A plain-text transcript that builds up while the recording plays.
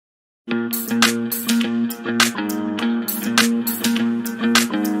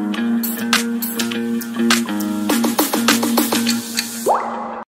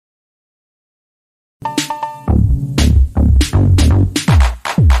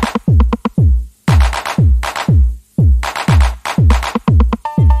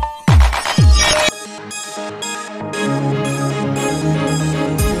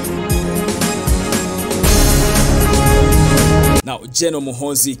General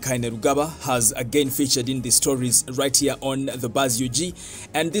Muhoozi has again featured in the stories right here on the Buzz UG,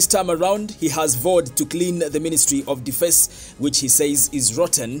 and this time around he has vowed to clean the Ministry of Defense, which he says is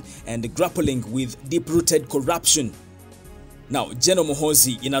rotten and grappling with deep-rooted corruption. Now, General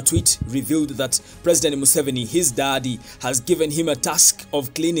Muhoozi in a tweet revealed that President Museveni, his daddy, has given him a task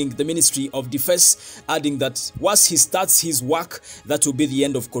of cleaning the Ministry of Defense, adding that once he starts his work, that will be the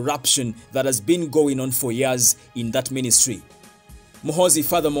end of corruption that has been going on for years in that ministry. Muhoozi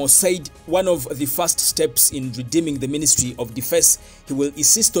furthermore said one of the first steps in redeeming the Ministry of Defense, he will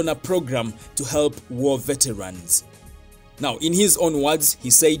insist on a program to help war veterans. Now, in his own words, he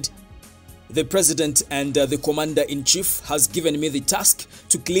said, "The President and the Commander-in-Chief has given me the task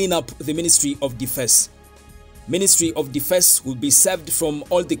to clean up the Ministry of Defense. Ministry of Defense will be saved from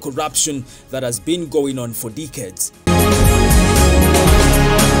all the corruption that has been going on for decades."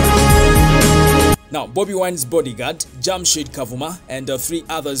 Now, Bobi Wine's bodyguard, Jamushid Kavuma, and 3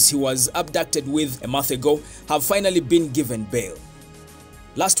 others he was abducted with a month ago have finally been given bail.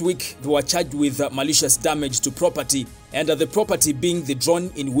 Last week, they were charged with malicious damage to property, and the property being the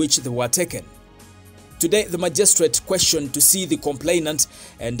drone in which they were taken. Today, the magistrate questioned to see the complainant,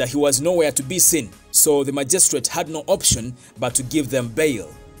 and he was nowhere to be seen, so the magistrate had no option but to give them bail.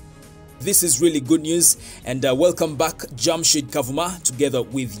 This is really good news, and welcome back Jamushid Kavuma together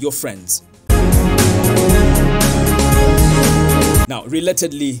with your friends. Now,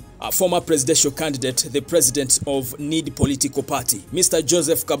 relatedly, former presidential candidate, the president of Need Political Party, Mr.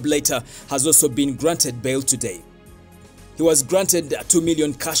 Joseph Kabuleta, has also been granted bail today. He was granted a 2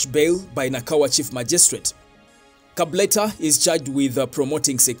 million cash bail by Nakawa Chief Magistrate. Kabuleta is charged with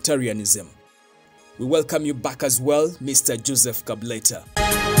promoting sectarianism. We welcome you back as well, Mr. Joseph Kabuleta.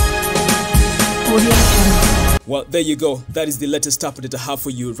 Well, there you go. That is the latest update I have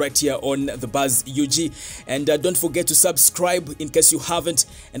for you right here on the Buzz UG. And don't forget to subscribe in case you haven't,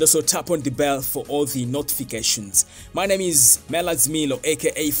 and also tap on the bell for all the notifications. My name is Melazmilo,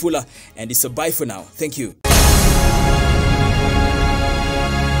 aka Fuller, and it's a bye for now. Thank you.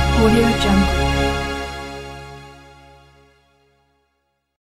 Audio Jungle.